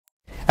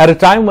At a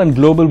time when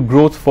global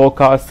growth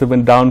forecasts have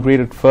been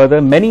downgraded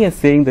further, many are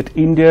saying that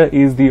India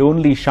is the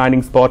only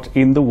shining spot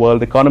in the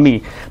world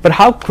economy. But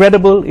how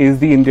credible is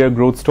the India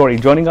growth story?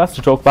 Joining us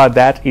to talk about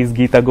that is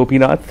Gita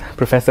Gopinath,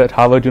 professor at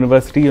Harvard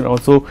University and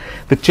also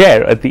the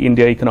chair at the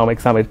India Economic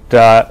Summit.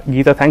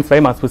 Gita, thanks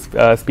very much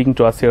for speaking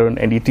to us here on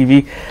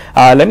NDTV.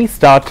 Let me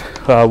start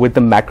with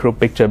the macro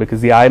picture,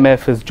 because the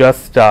IMF has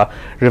just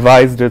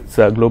revised its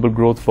global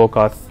growth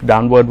forecasts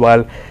downward,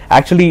 while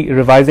actually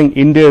revising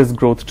India's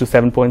growth to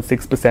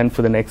 7.6%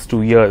 for the next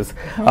 2 years.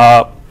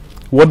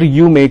 What do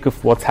you make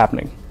of what's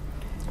happening?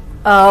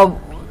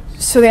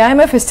 So the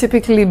IMF has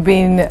typically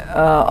been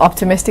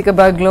optimistic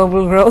about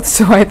global growth,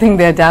 so I think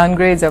their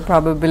downgrades are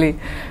probably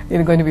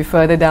going to be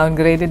further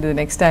downgraded the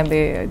next time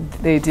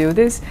they do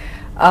this.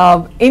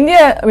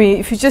 India, I mean,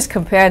 if you just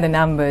compare the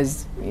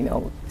numbers,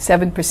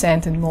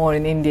 7% and more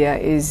in India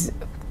is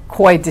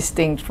quite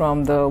distinct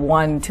from the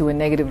 1, 2 and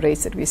negative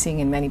rates that we're seeing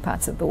in many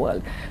parts of the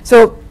world.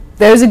 So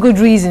there is a good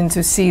reason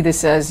to see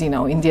this as,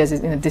 India is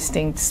in a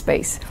distinct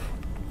space.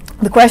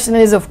 The question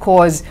is, of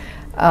course,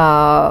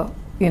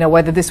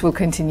 whether this will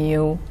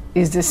continue.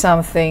 Is this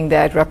something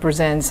that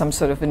represents some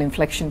sort of an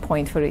inflection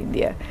point for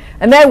India?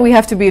 And there we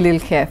have to be a little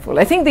careful.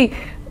 I think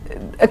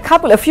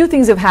a few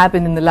things have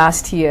happened in the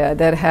last year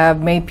that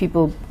have made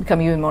people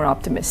become even more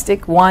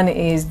optimistic. One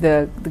is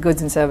the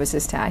goods and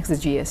services tax, the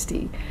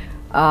GST.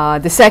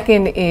 The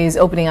second is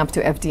opening up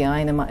to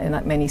FDI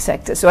in many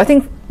sectors. So I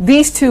think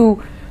these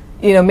two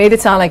made it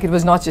sound like it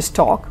was not just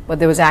talk, but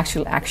there was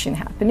actual action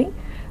happening.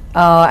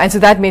 And so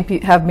that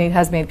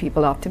has made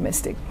people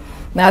optimistic.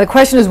 Now the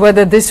question is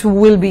whether this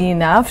will be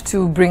enough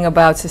to bring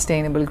about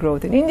sustainable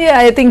growth in India.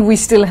 I think we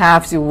still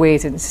have to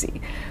wait and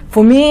see.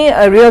 For me,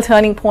 a real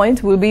turning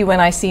point will be when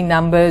I see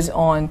numbers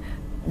on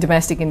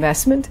domestic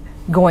investment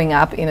going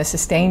up in a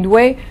sustained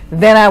way.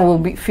 Then I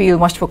will feel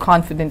much more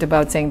confident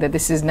about saying that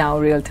this is now a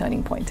real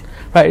turning point.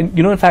 Right.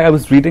 In fact, I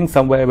was reading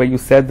somewhere where you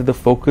said that the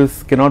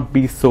focus cannot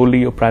be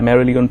solely or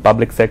primarily on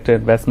public sector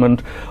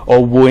investment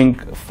or wooing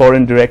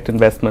foreign direct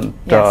investment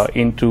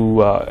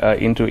into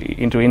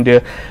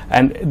India.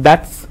 And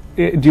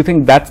do you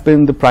think that's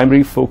been the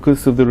primary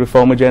focus of the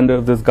reform agenda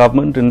of this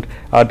government? And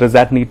does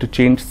that need to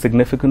change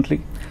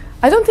significantly?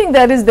 I don't think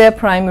that is their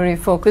primary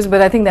focus,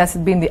 but I think that's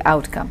been the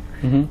outcome.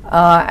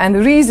 And the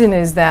reason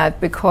is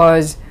that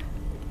because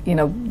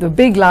the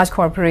big large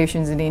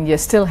corporations in India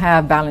still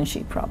have balance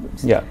sheet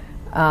problems.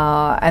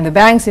 And the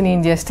banks in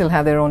India still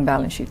have their own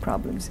balance sheet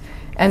problems.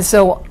 And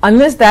so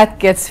unless that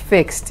gets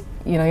fixed,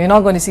 you're not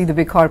going to see the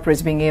big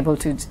corporates being able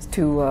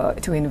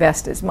to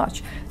invest as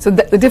much. So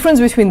the difference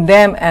between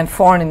them and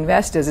foreign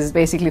investors is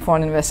basically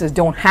foreign investors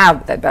don't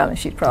have that balance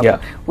sheet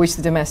problem, which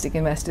the domestic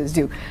investors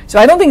do. So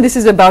I don't think this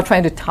is about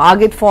trying to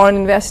target foreign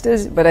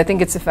investors, but I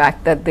think it's the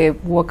fact that they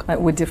work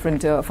with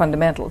different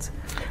fundamentals.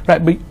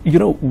 Right, but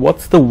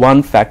what's the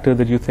one factor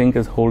that you think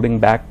is holding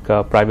back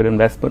private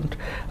investment?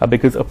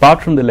 Because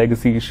apart from the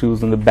legacy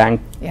issues and the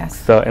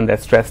banks and their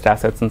stressed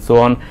assets and so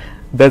on,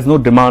 there's no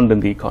demand in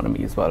the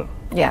economy as well.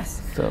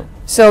 Yes.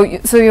 So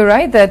you're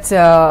right that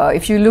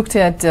if you looked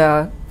at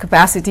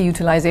capacity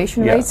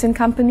utilization rates in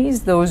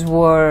companies, those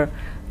were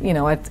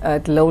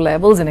at low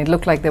levels, and it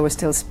looked like there was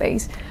still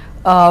space.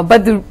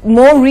 But the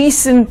more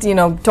recent,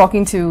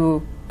 talking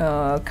to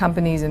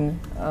companies, and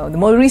the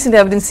more recent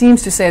evidence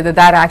seems to say that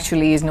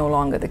actually is no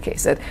longer the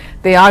case, that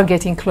they are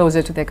getting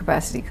closer to their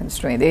capacity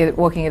constraint. They're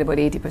working at about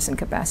 80%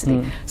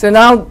 capacity. So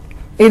now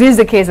it is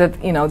the case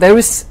that there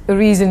is a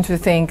reason to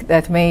think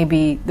that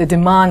maybe the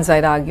demand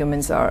side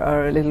arguments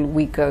are a little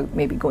weaker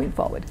maybe going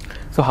forward.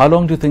 So how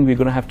long do you think we're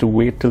going to have to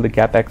wait till the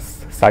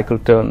capex cycle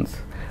turns?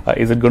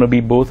 Is it going to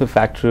be both a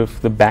factor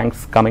of the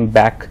banks coming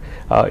back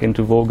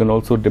into vogue and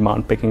also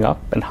demand picking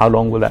up, and how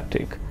long will that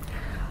take?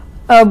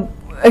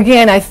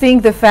 Again, I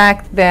think the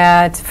fact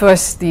that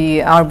first the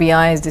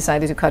RBI has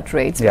decided to cut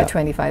rates by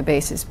 25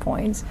 basis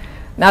points.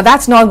 Now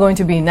that's not going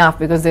to be enough,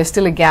 because there's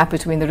still a gap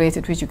between the rate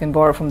at which you can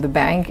borrow from the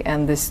bank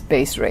and this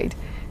base rate.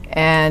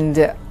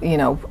 And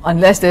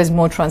unless there's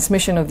more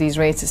transmission of these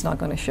rates, it's not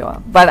going to show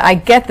up. But I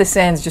get the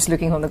sense, just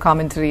looking on the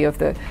commentary of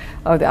the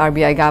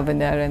RBI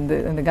governor and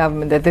the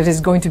government, that there is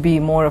going to be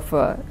more of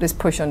this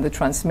push on the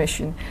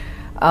transmission.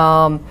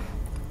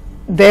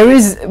 There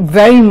is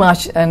very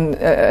much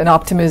an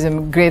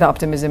optimism, great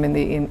optimism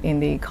in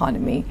the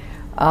economy.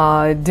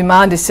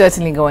 Demand is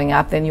certainly going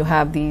up. Then you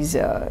have these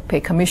pay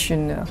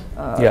commission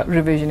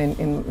revision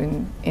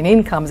in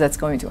incomes that's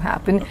going to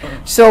happen.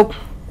 So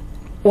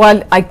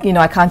while I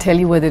can't tell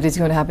you whether it is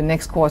going to happen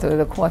next quarter or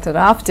the quarter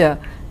after,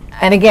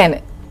 and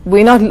again,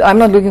 I'm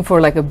not looking for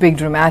like a big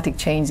dramatic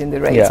change in the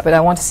rates, but I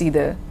want to see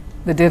the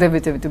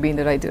derivative to be in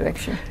the right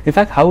direction. In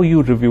fact, how are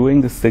you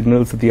reviewing the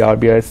signals that the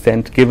RBI has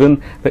sent,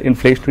 given that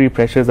inflationary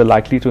pressures are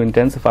likely to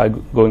intensify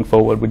going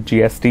forward with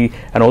GST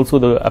and also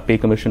the pay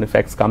commission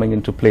effects coming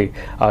into play?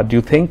 Do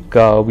you think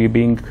we're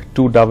being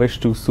too dovish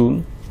too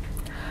soon?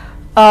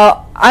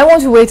 I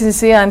want to wait and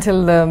see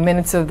until the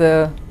minutes of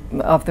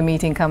the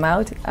meeting come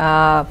out.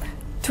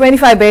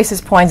 25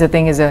 basis points, I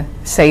think, is a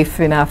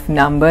safe enough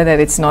number that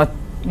it's not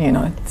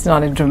it's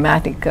not a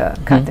dramatic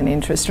cut in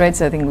interest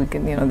rates. I think we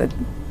can, that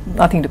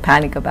nothing to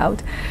panic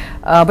about.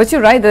 But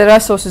you're right, there are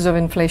sources of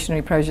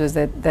inflationary pressures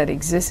that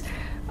exist.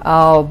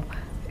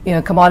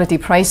 Commodity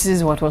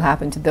prices, what will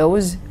happen to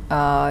those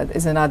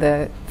is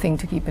another thing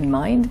to keep in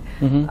mind.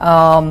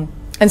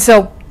 And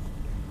so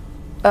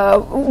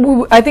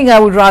I think I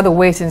would rather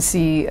wait and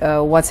see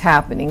what's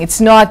happening.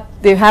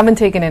 They haven't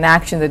taken an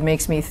action that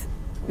makes me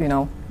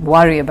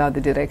worry about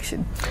the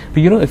direction.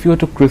 But if you were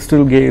to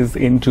crystal gaze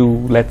into,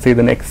 let's say,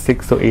 the next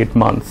 6 or 8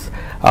 months,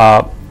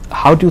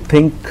 how do you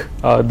think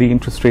the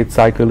interest rate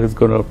cycle is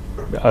going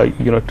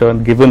to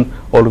turn, given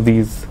all of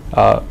these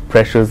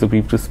pressures that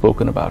we've just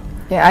spoken about?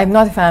 Yeah, I'm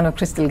not a fan of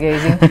crystal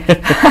gazing.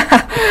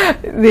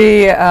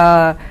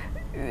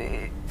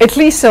 At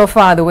least so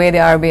far, the way the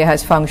RBI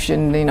has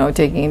functioned,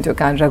 taking into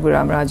account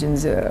Raghuram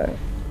Rajan's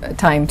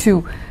time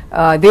too,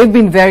 they've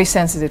been very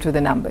sensitive to the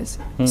numbers.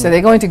 So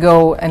they're going to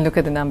go and look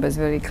at the numbers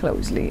very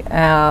closely.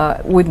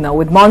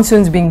 With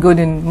monsoons being good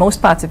in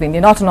most parts of India,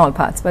 not in all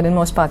parts, but in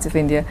most parts of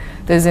India,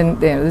 there's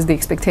the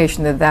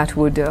expectation that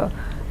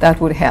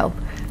would help.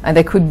 And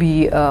there could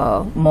be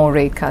more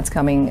rate cuts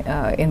coming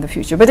in the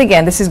future. But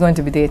again, this is going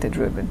to be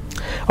data-driven.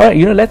 All right,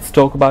 let's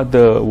talk about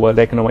the World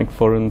Economic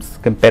Forum's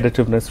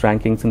competitiveness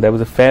rankings. And there was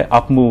a fair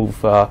up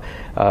move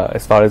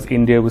as far as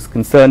India was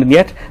concerned. And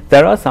yet,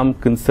 there are some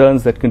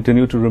concerns that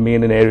continue to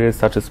remain in areas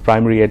such as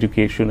primary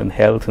education and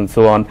health and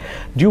so on.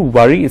 Do you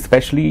worry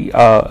especially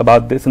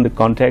about this in the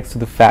context of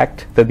the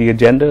fact that the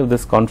agenda of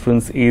this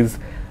conference is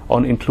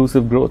on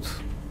inclusive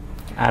growth?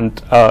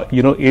 And,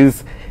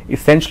 is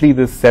essentially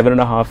this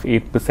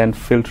 7.5–8%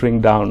 filtering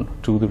down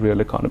to the real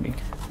economy?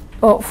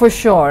 Oh, for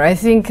sure. I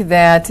think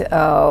that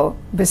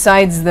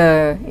besides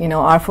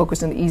our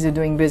focus on the ease of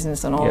doing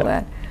business and all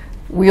that,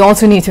 we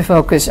also need to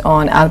focus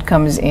on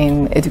outcomes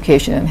in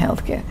education and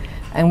healthcare.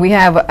 And we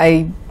have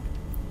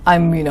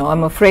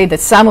I'm afraid that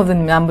some of the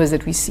numbers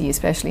that we see,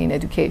 especially in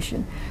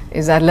education,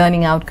 is that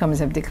learning outcomes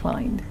have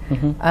declined,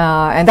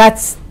 and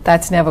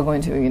that's never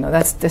going to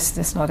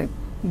that's not a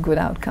good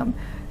outcome.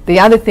 The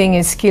other thing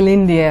is Skill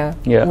India,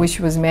 which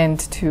was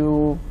meant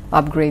to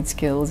upgrade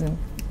skills and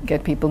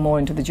get people more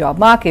into the job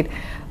market.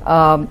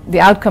 The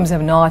outcomes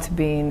have not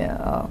been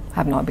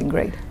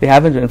great. They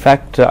haven't. In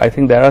fact, I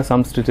think there are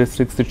some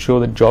statistics that show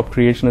that job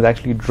creation has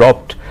actually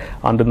dropped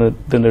under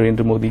the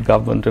Narendra Modi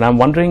government. And I'm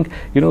wondering,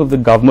 if the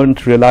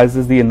government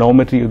realizes the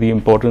enormity of the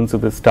importance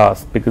of this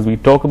task, because we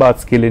talk about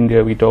Skill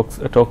India, we talk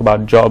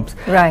about jobs,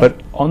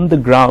 but on the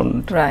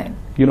ground,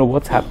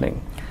 what's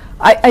happening?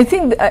 I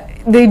think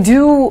they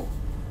do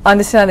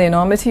understand the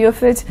enormity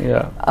of it.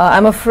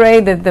 I'm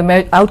afraid that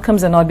the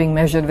outcomes are not being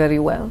measured very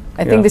well.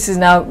 I think this is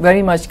now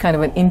very much kind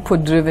of an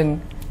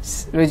input-driven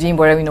regime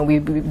where we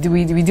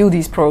do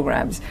these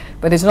programs,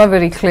 but it's not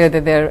very clear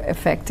that they're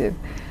effective.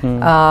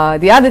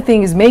 The other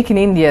thing is Make in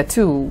India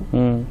too.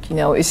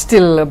 Is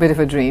still a bit of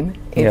a dream.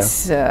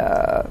 It's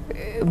a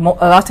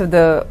lot of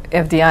the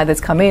FDI that's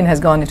come in has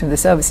gone into the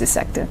services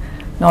sector,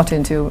 not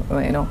into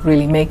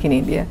really Make in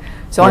India.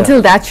 So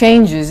until that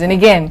changes, and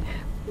again,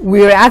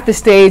 we're at the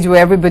stage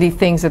where everybody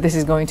thinks that this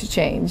is going to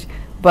change,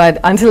 but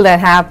until that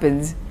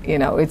happens,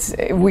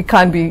 we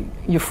can't be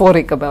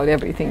euphoric about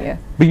everything here.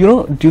 But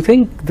do you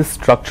think the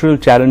structural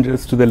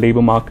challenges to the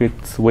labor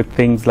markets with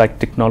things like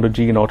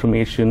technology and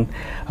automation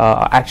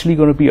are actually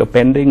going to be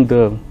upending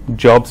the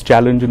jobs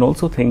challenge, and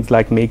also things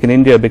like Make in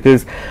India?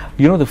 Because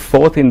the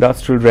fourth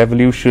industrial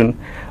revolution,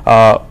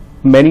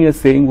 many are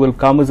saying, will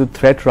come as a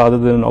threat rather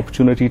than an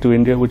opportunity to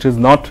India, which is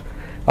not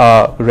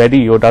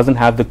ready or doesn't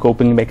have the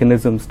coping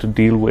mechanisms to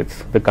deal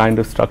with the kind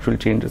of structural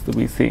changes that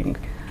we're seeing.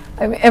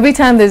 I mean, every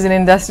time there's an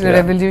industrial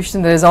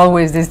revolution, there's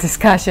always this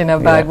discussion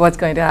about what's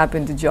going to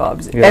happen to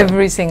jobs.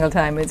 Every single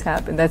time it's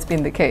happened, that's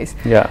been the case.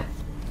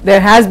 There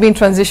has been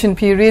transition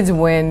periods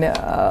when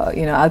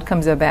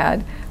outcomes are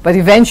bad, but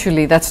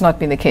eventually that's not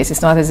been the case.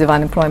 It's not as if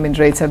unemployment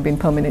rates have been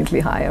permanently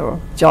higher or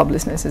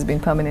joblessness has been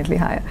permanently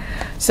higher.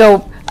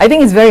 So I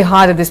think it's very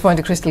hard at this point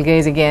to crystal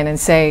gaze again and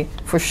say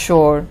for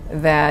sure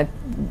that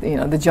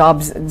the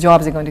jobs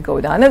are going to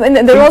go down.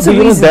 And there are also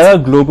reasons. There are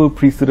global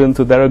precedents,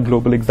 or there are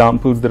global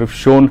examples that have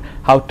shown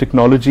how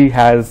technology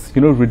has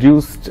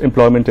reduced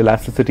employment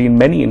elasticity in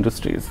many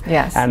industries.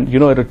 And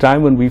at a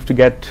time when we have to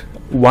get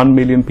 1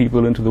 million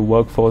people into the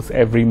workforce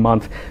every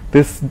month,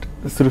 this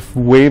sort of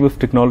wave of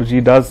technology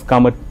does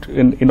come at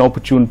an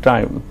inopportune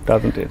time,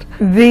 doesn't it?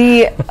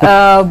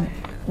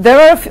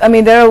 There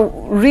are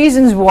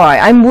reasons why.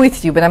 I'm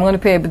with you, but I'm going to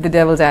play the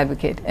devil's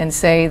advocate and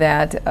say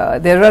that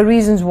there are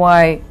reasons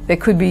why it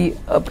could be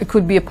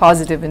a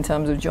positive in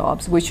terms of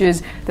jobs, which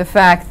is the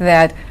fact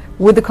that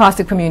with the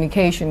cost of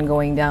communication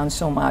going down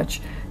so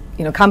much,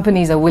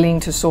 companies are willing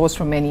to source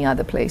from many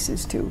other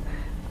places too.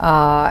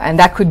 And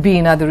that could be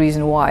another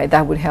reason why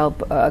that would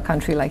help a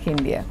country like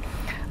India.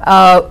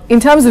 In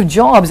terms of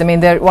jobs,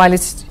 while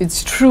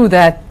it's true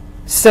that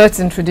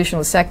certain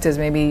traditional sectors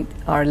maybe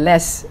are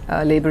less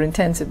labor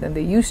intensive than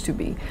they used to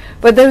be,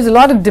 but there's a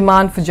lot of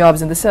demand for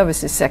jobs in the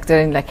services sector,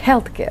 in like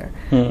healthcare,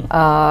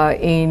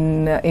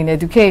 in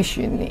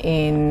education,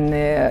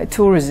 in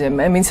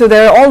tourism. So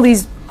there are all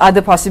these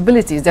other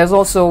possibilities. There's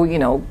also,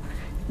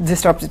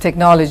 disruptive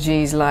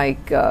technologies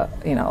like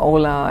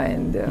Ola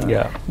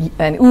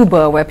and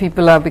Uber, where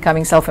people are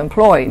becoming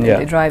self-employed and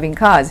they're driving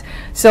cars.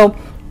 So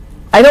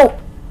I don't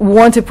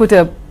want to put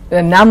a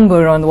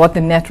number on what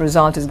the net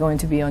result is going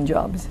to be on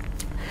jobs.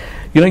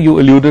 You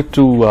alluded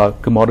to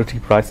commodity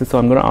prices, so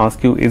I'm going to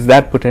ask you, is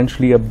that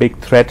potentially a big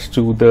threat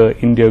to the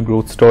India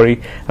growth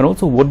story? And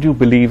also, what do you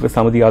believe are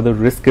some of the other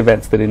risk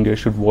events that India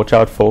should watch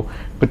out for,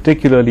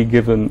 particularly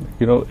given,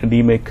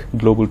 anemic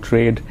global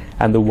trade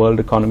and the world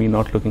economy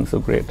not looking so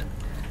great?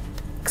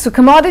 So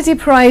commodity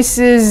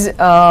prices,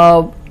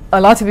 a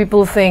lot of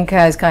people think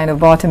has kind of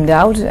bottomed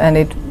out and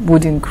it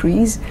would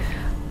increase.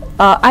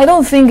 I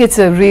don't think it's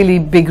a really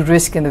big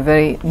risk in the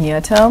very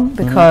near term,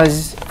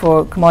 because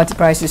for commodity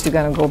prices to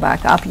kind of go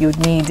back up, you'd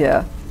need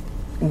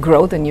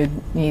growth, and you'd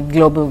need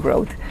global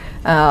growth.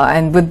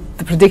 And with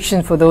the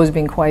prediction for those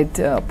being quite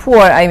poor,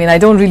 I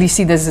don't really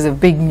see this as a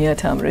big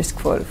near-term risk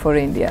for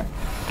India.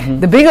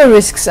 The bigger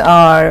risks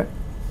are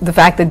the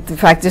fact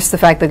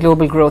that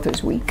global growth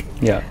is weak.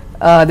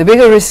 The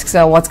bigger risks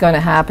are what's going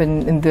to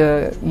happen in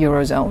the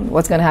Eurozone,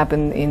 what's going to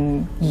happen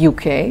in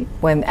UK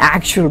when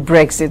actual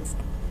Brexit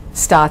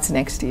starts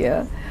next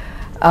year,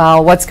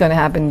 what's going to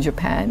happen in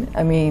Japan.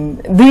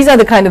 These are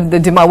the kind of the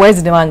demand. Where's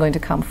the demand going to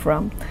come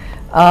from?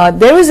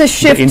 There is a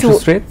shift to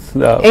interest rates.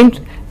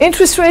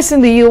 Interest rates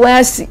in the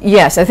US.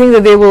 Yes, I think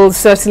that they will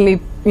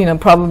certainly,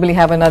 probably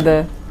have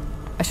another.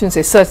 I shouldn't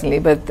say certainly,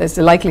 but there's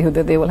the likelihood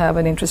that they will have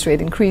an interest rate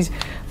increase,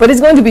 but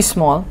it's going to be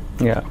small.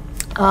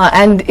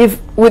 And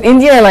if with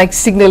India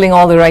signaling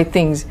all the right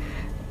things,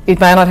 it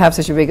might not have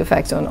such a big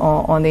effect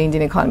on the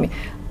Indian economy.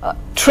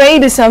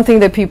 Trade is something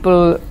that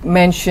people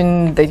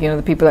mention, that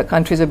the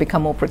countries have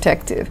become more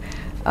protective,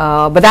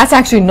 but that's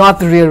actually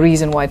not the real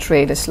reason why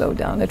trade has slowed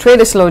down. The trade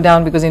has slowed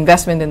down because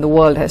investment in the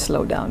world has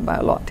slowed down by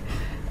a lot,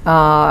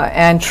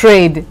 and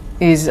trade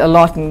is a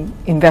lot in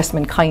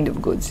investment kind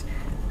of goods,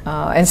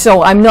 and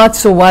so I'm not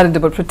so worried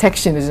about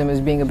protectionism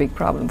as being a big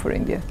problem for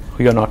India.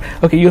 You're not.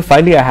 Okay,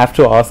 finally I have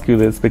to ask you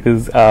this,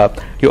 because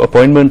your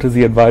appointment as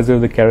the advisor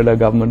of the Kerala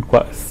government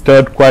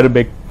stirred quite a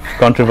big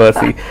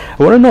controversy. I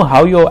want to know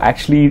how you're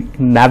actually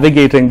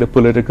navigating the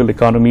political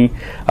economy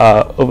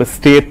of a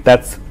state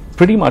that's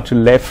pretty much a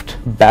left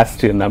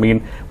bastion.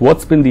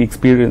 What's been the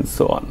experience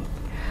so on?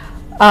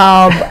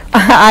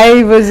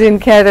 I was in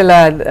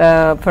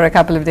Kerala for a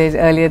couple of days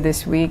earlier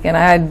this week, and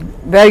I had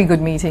very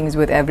good meetings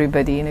with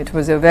everybody, and it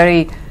was a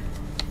very,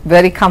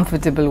 very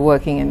comfortable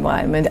working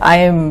environment. I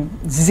am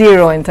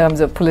zero in terms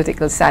of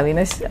political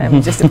savviness.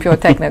 I'm just a pure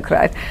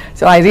technocrat.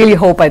 So I really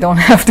hope I don't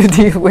have to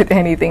deal with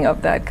anything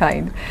of that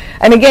kind.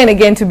 And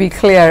again, to be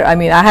clear, I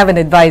have an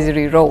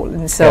advisory role,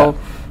 and so,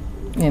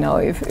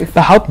 if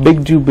how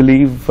big do you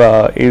believe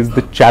is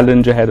the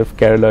challenge ahead of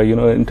Kerala,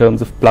 in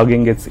terms of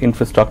plugging its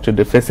infrastructure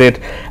deficit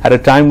at a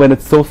time when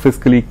it's so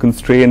fiscally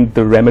constrained,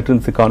 the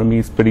remittance economy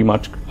is pretty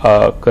much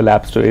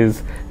collapsed, or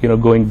is,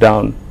 going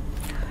down?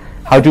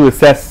 How do you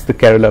assess the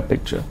Kerala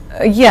picture?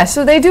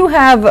 So they do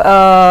have,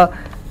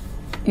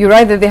 you're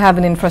right that they have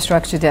an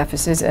infrastructure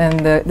deficit, and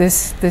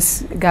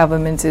this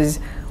government is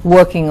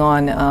working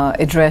on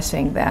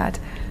addressing that.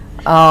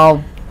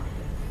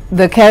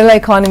 The Kerala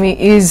economy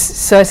is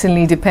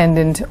certainly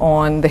dependent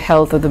on the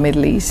health of the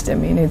Middle East.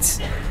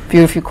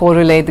 If you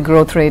correlate the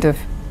growth rate of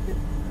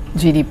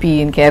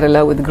GDP in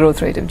Kerala with the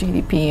growth rate of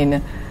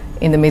GDP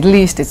in the Middle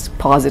East, it's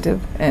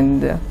positive,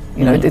 and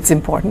it's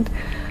important.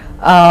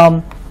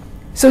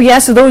 So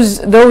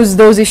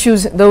those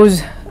issues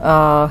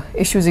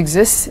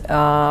exist.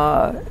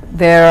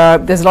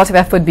 There's a lot of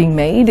effort being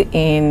made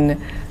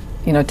in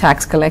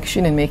tax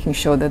collection and making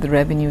sure that the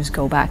revenues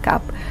go back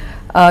up.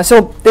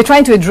 So they're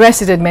trying to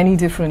address it at many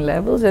different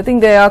levels. I think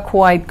they are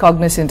quite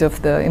cognizant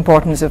of the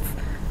importance of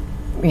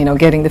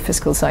getting the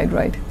fiscal side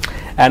right.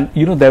 And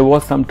there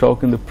was some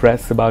talk in the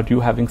press about you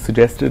having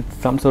suggested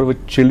some sort of a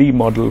Chile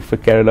model for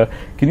Kerala.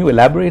 Can you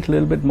elaborate a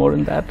little bit more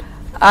on that?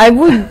 I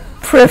would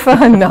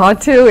prefer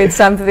not to. It's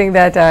something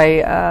that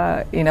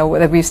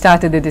that we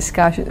started the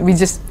discussion.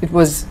 It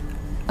was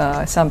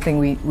something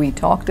we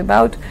talked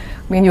about.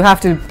 You have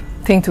to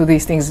think through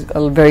these things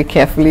very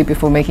carefully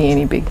before making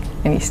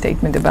any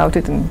statement about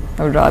it, and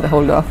I would rather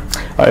hold off.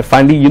 All right,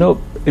 finally,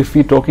 if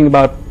we're talking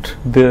about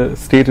the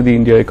state of the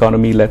India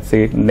economy, let's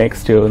say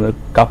next year, in a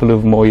couple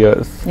of more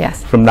years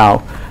from now,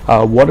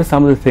 what are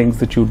some of the things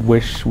that you'd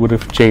wish would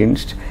have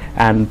changed,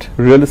 and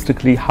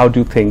realistically, how do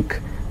you think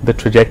the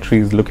trajectory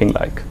is looking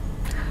like?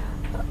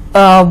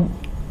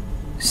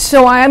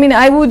 So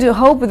I would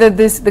hope that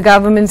the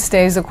government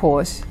stays the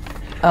course.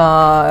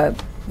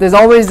 There's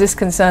always this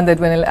concern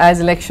that as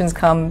elections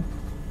come,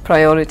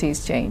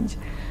 priorities change,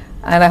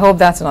 and I hope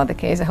that's not the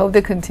case. I hope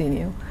they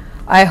continue.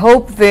 I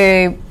hope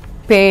they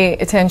pay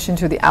attention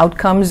to the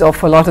outcomes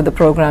of a lot of the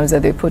programs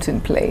that they put in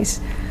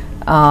place,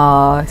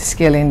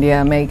 Skill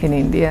India, Make in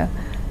India,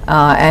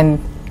 and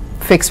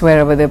fix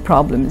wherever their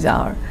problems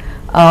are.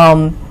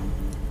 And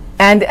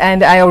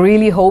I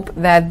really hope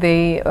that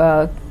they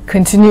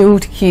continue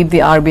to keep the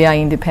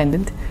RBI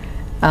independent,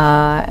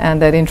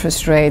 and that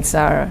interest rates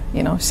are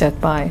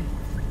set by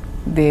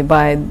they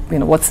buy,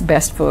 what's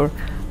best for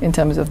in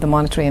terms of the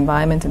monetary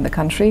environment in the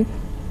country,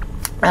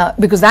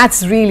 because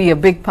that's really a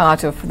big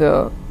part of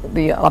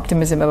the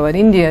optimism about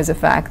India, is the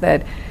fact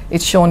that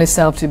it's shown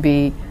itself to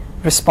be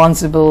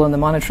responsible on the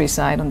monetary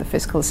side, on the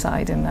fiscal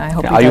side, and I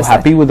hope. Are you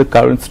happy with the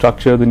current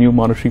structure, the new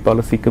Monetary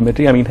Policy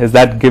Committee? I mean, has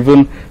that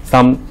given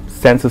some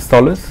sense of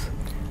solace?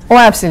 Oh,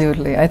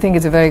 absolutely. I think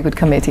it's a very good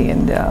committee,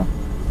 and I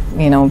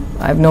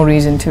have no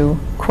reason to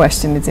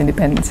question its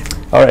independence.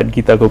 All right,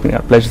 Gita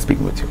Gopinath, pleasure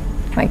speaking with you.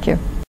 Thank you.